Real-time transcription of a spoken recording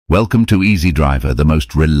Welcome to Easy Driver, the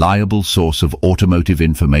most reliable source of automotive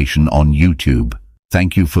information on YouTube.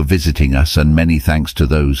 Thank you for visiting us, and many thanks to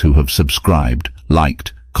those who have subscribed,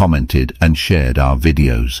 liked, commented and shared our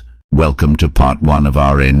videos. Welcome to part 1 of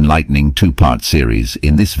our enlightening 2-part series.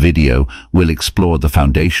 In this video, we'll explore the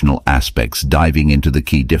foundational aspects, diving into the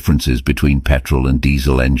key differences between petrol and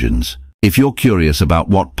diesel engines. If you're curious about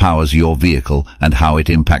what powers your vehicle and how it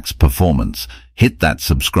impacts performance, hit that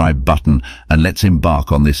subscribe button and let's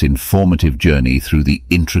embark on this informative journey through the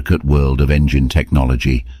intricate world of engine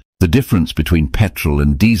technology. The difference between petrol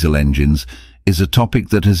and diesel engines is a topic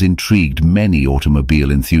that has intrigued many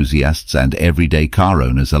automobile enthusiasts and everyday car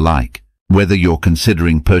owners alike. Whether you're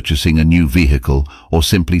considering purchasing a new vehicle or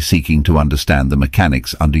simply seeking to understand the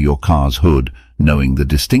mechanics under your car's hood, knowing the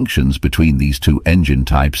distinctions between these two engine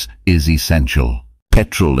types is essential.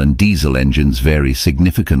 Petrol and diesel engines vary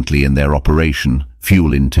significantly in their operation,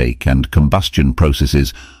 fuel intake and combustion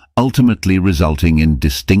processes, ultimately resulting in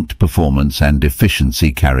distinct performance and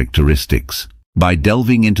efficiency characteristics. By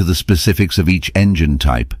delving into the specifics of each engine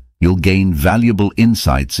type, you'll gain valuable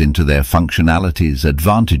insights into their functionalities,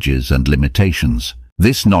 advantages and limitations.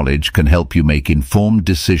 This knowledge can help you make informed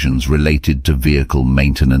decisions related to vehicle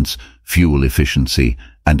maintenance, fuel efficiency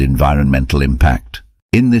and environmental impact.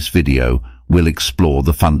 In this video, we'll explore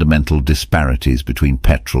the fundamental disparities between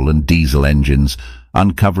petrol and diesel engines,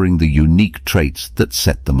 uncovering the unique traits that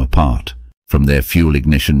set them apart. From their fuel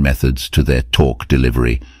ignition methods to their torque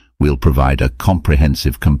delivery, we'll provide a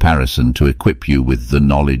comprehensive comparison to equip you with the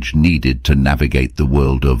knowledge needed to navigate the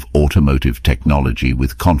world of automotive technology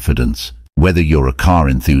with confidence. Whether you're a car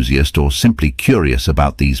enthusiast or simply curious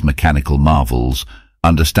about these mechanical marvels,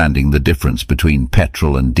 understanding the difference between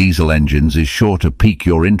petrol and diesel engines is sure to pique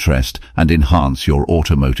your interest and enhance your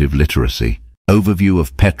automotive literacy. Overview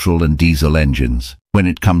of petrol and diesel engines. When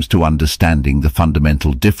it comes to understanding the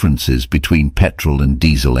fundamental differences between petrol and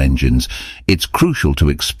diesel engines, it's crucial to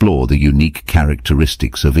explore the unique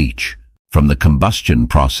characteristics of each. From the combustion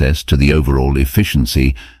process to the overall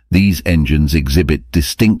efficiency, these engines exhibit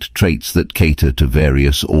distinct traits that cater to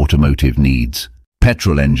various automotive needs.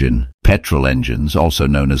 Petrol engine. Petrol engines, also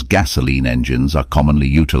known as gasoline engines, are commonly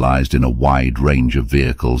utilized in a wide range of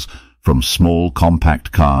vehicles, from small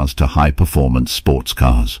compact cars to high-performance sports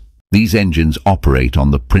cars. These engines operate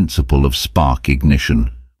on the principle of spark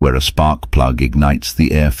ignition, where a spark plug ignites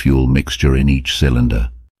the air-fuel mixture in each cylinder.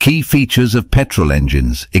 Key features of petrol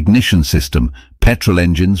engines. Ignition system. Petrol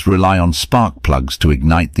engines rely on spark plugs to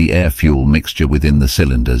ignite the air-fuel mixture within the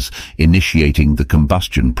cylinders, initiating the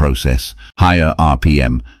combustion process. Higher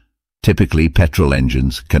RPM. Typically, petrol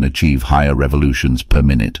engines can achieve higher revolutions per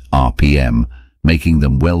minute, RPM, making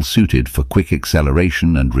them well-suited for quick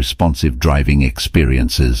acceleration and responsive driving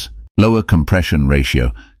experiences. Lower compression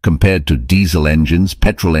ratio. Compared to diesel engines,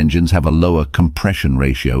 petrol engines have a lower compression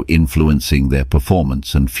ratio, influencing their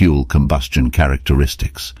performance and fuel combustion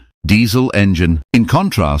characteristics. Diesel engine. In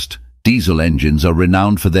contrast, diesel engines are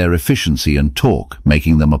renowned for their efficiency and torque,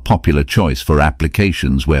 making them a popular choice for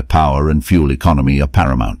applications where power and fuel economy are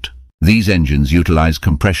paramount. These engines utilize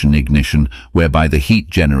compression ignition, whereby the heat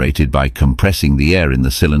generated by compressing the air in the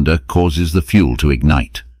cylinder causes the fuel to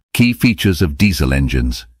ignite. Key features of diesel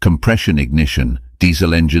engines. Compression ignition.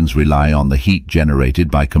 Diesel engines rely on the heat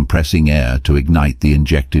generated by compressing air to ignite the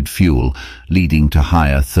injected fuel, leading to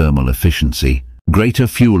higher thermal efficiency. Greater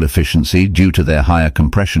fuel efficiency. Due to their higher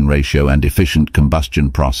compression ratio and efficient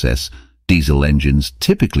combustion process, diesel engines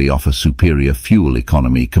typically offer superior fuel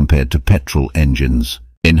economy compared to petrol engines.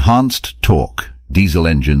 Enhanced torque. Diesel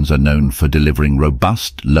engines are known for delivering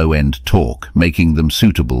robust, low-end torque, making them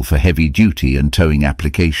suitable for heavy-duty and towing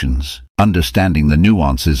applications. Understanding the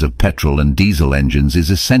nuances of petrol and diesel engines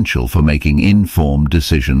is essential for making informed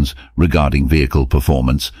decisions regarding vehicle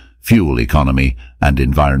performance, fuel economy, and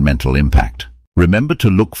environmental impact. Remember to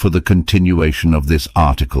look for the continuation of this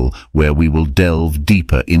article, where we will delve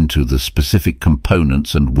deeper into the specific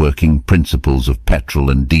components and working principles of petrol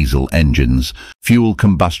and diesel engines. Fuel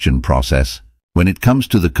combustion process. When it comes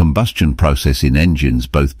to the combustion process in engines,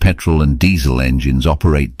 both petrol and diesel engines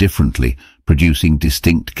operate differently, producing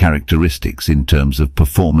distinct characteristics in terms of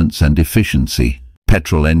performance and efficiency.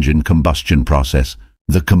 Petrol engine combustion process.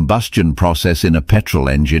 The combustion process in a petrol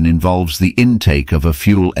engine involves the intake of a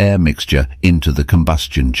fuel-air mixture into the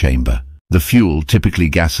combustion chamber. The fuel, typically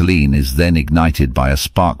gasoline, is then ignited by a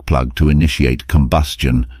spark plug to initiate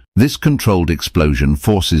combustion. This controlled explosion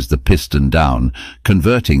forces the piston down,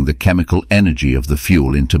 converting the chemical energy of the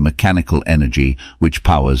fuel into mechanical energy, which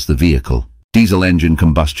powers the vehicle. Diesel engine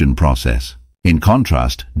combustion process. In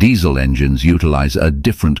contrast, diesel engines utilize a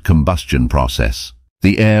different combustion process.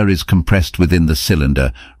 The air is compressed within the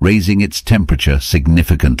cylinder, raising its temperature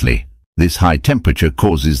significantly. This high temperature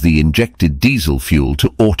causes the injected diesel fuel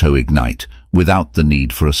to auto-ignite, without the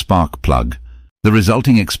need for a spark plug. The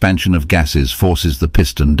resulting expansion of gases forces the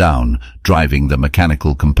piston down, driving the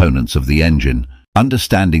mechanical components of the engine.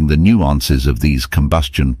 Understanding the nuances of these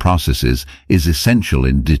combustion processes is essential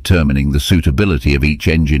in determining the suitability of each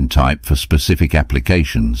engine type for specific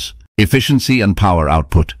applications. Efficiency and power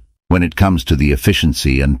output. When it comes to the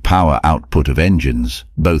efficiency and power output of engines,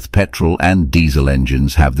 both petrol and diesel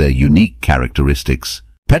engines have their unique characteristics.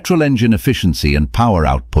 Petrol engine efficiency and power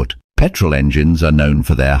output. Petrol engines are known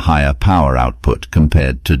for their higher power output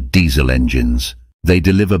compared to diesel engines. They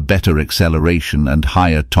deliver better acceleration and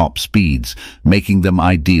higher top speeds, making them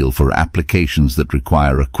ideal for applications that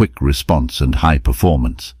require a quick response and high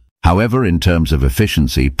performance. However, in terms of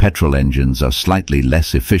efficiency, petrol engines are slightly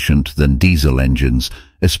less efficient than diesel engines,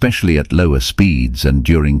 especially at lower speeds and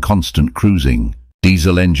during constant cruising.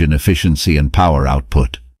 Diesel engine efficiency and power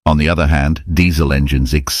output. On the other hand, diesel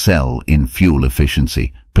engines excel in fuel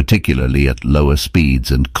efficiency, particularly at lower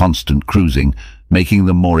speeds and constant cruising, making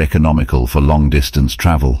them more economical for long-distance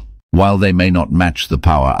travel. While they may not match the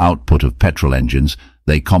power output of petrol engines,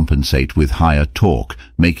 they compensate with higher torque,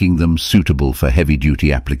 making them suitable for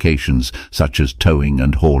heavy-duty applications such as towing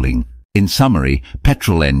and hauling. In summary,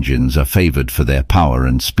 petrol engines are favored for their power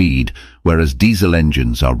and speed, whereas diesel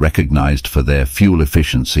engines are recognized for their fuel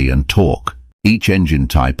efficiency and torque. Each engine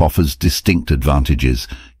type offers distinct advantages,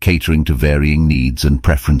 catering to varying needs and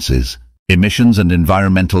preferences. Emissions and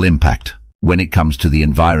environmental impact. When it comes to the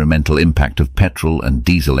environmental impact of petrol and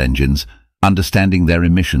diesel engines, understanding their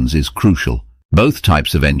emissions is crucial. Both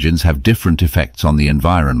types of engines have different effects on the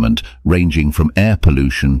environment, ranging from air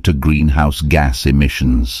pollution to greenhouse gas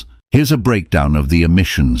emissions. Here's a breakdown of the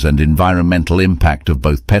emissions and environmental impact of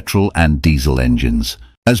both petrol and diesel engines.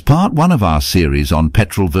 As part 1 of our series on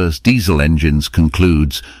petrol versus diesel engines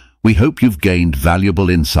concludes, we hope you've gained valuable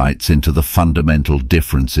insights into the fundamental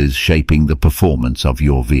differences shaping the performance of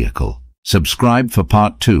your vehicle. Subscribe for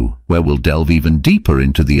part 2, where we'll delve even deeper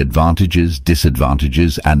into the advantages,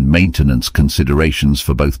 disadvantages, and maintenance considerations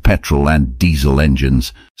for both petrol and diesel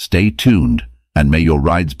engines. Stay tuned, and may your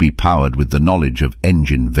rides be powered with the knowledge of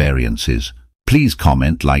engine variances. Please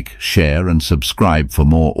comment, like, share, and subscribe for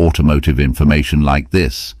more automotive information like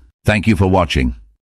this. Thank you for watching.